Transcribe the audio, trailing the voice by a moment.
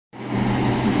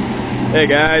Hey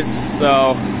guys,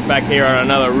 so back here on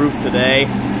another roof today,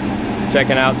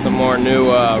 checking out some more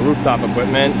new rooftop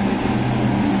equipment.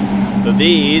 So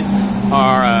these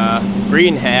are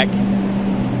Greenheck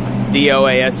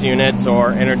DOAS units,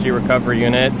 or energy recovery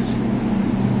units.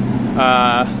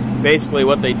 Basically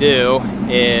what they do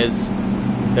is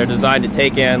they're designed to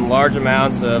take in large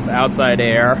amounts of outside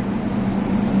air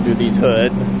through these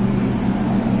hoods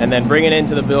and then bring it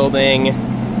into the building.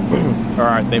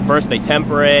 Or they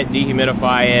temper it,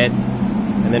 dehumidify it,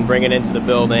 and then bring it into the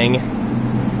building,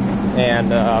 and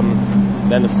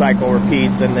then the cycle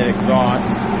repeats and then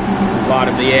exhausts a lot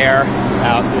of the air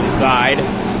out through the side.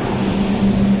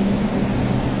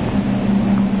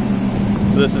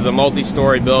 So this is a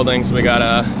multi-story building, so we got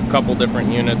a couple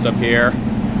different units up here,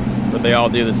 but they all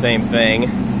do the same thing.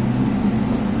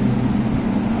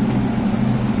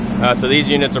 So these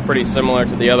units are pretty similar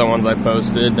to the other ones I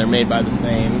posted. They're made by the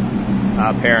same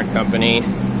parent company.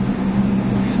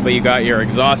 But you got your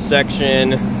exhaust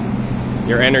section,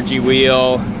 your energy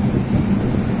wheel,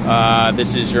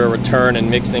 this is your return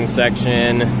and mixing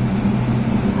section,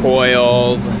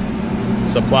 coils,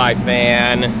 supply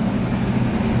fan,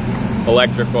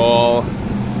 electrical,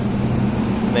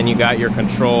 then you got your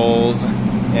controls,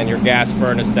 and your gas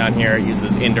furnace down here. It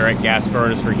uses indirect gas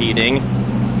furnace for heating.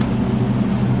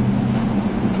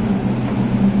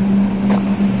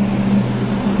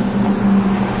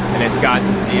 It's got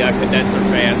the condenser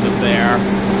fans up there,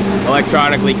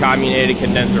 electronically commutated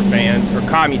condenser fans, or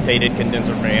commutated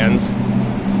condenser fans.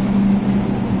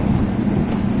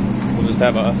 We'll just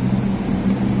have a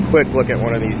quick look at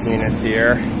one of these units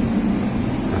here.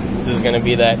 This is going to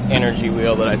be that energy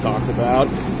wheel that I talked about.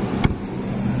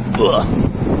 Ugh.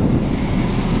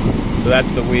 So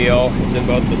that's the wheel. It's in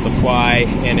both the supply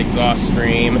and exhaust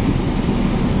stream,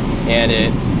 and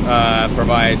it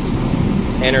provides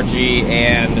energy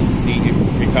and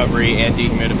recovery and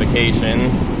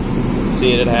dehumidification.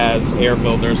 See, it has air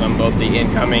filters on both the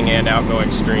incoming and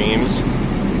outgoing streams.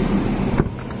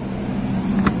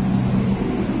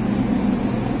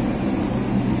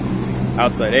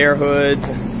 Outside air hoods,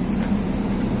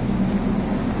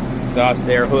 exhaust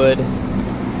air hood,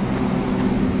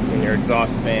 and your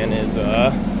exhaust fan is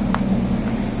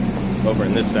over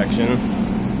in this section.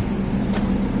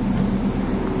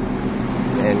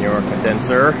 And your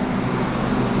condenser.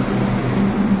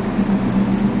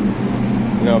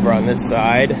 And over on this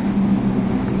side,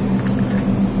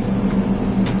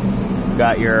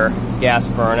 got your gas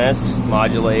furnace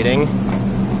modulating.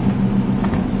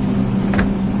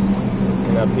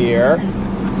 And up here,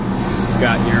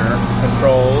 got your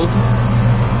controls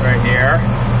right here.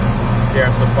 So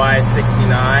your supply is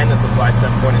 69, the supply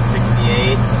set point is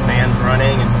 68, the fan's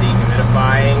running, it's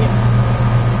dehumidifying.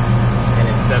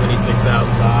 76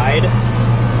 outside.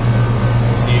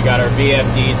 So you got our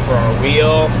VFDs for our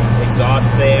wheel, exhaust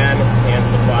fan, and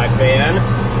supply fan.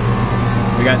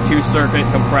 We got 2 circuit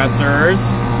compressors.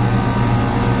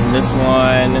 And this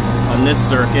one on this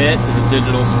circuit is a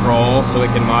digital scroll, so it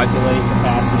can modulate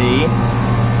capacity.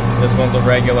 This one's a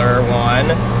regular one.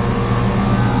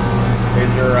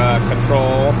 Here's your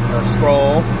control, or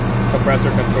scroll,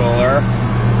 compressor controller.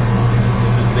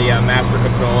 This is the master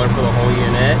controller for the whole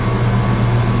unit.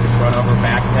 Run over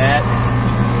back net.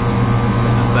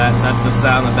 That's the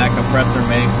sound that compressor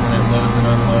makes when it loads and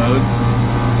unloads.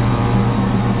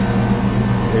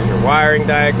 Here's your wiring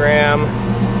diagram.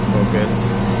 Focus.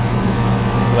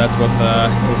 So that's what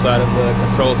the inside of the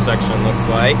control section looks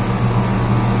like.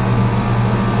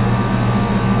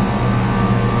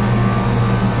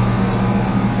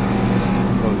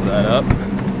 Close that up.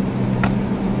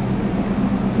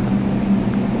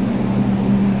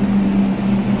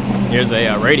 Here's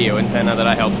a radio antenna that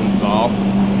I helped install.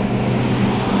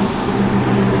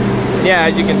 Yeah,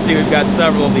 as you can see, we've got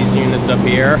several of these units up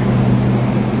here,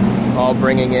 all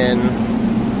bringing in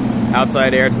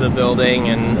outside air to the building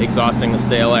and exhausting the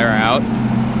stale air out.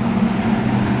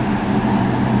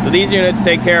 So these units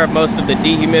take care of most of the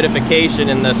dehumidification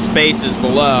in the spaces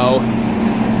below,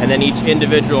 and then each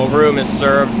individual room is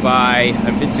served by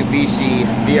a Mitsubishi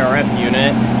VRF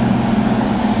unit.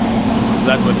 So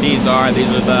that's what these are. These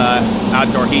are the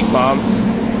outdoor heat pumps.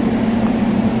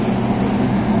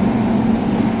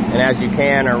 And as you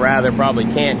can, or rather probably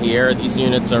can't hear, these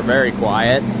units are very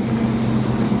quiet.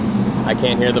 I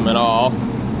can't hear them at all.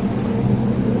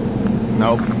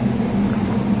 Nope.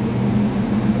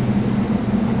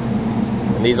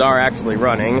 And these are actually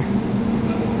running.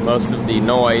 Most of the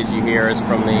noise you hear is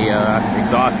from the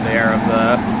exhaust air of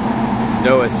the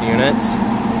DOAS units.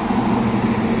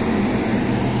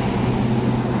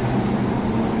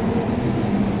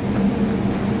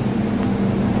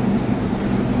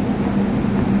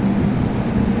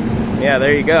 yeah,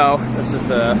 there you go. That's just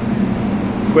a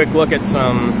quick look at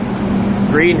some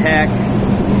Greenheck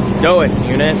DOAS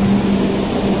units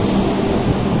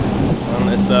on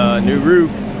this new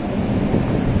roof.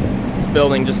 This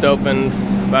building just opened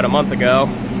about a month ago,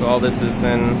 so all this is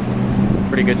in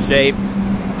pretty good shape,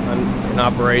 in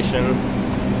operation.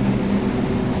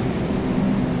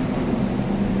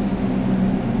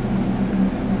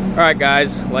 Alright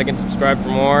guys, like and subscribe for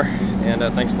more, and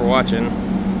thanks for watching.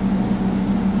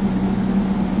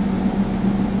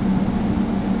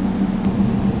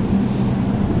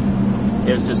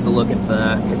 Here's just a look at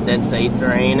the condensate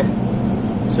drain,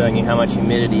 showing you how much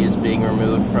humidity is being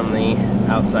removed from the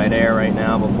outside air right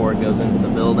now before it goes into the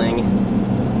building.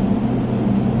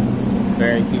 It's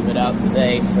very humid out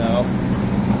today, so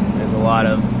there's a lot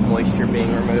of moisture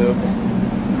being removed.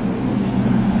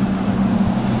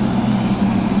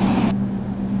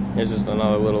 Here's just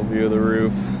another little view of the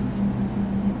roof.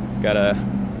 Got a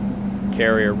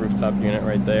carrier rooftop unit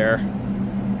right there.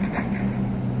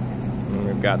 And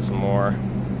we've got some more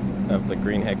of the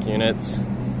Greenheck units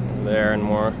over there and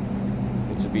more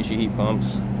Mitsubishi heat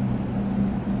pumps.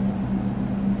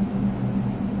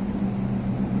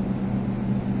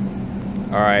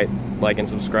 Alright, like and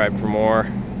subscribe for more,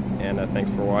 and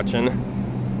thanks for watching.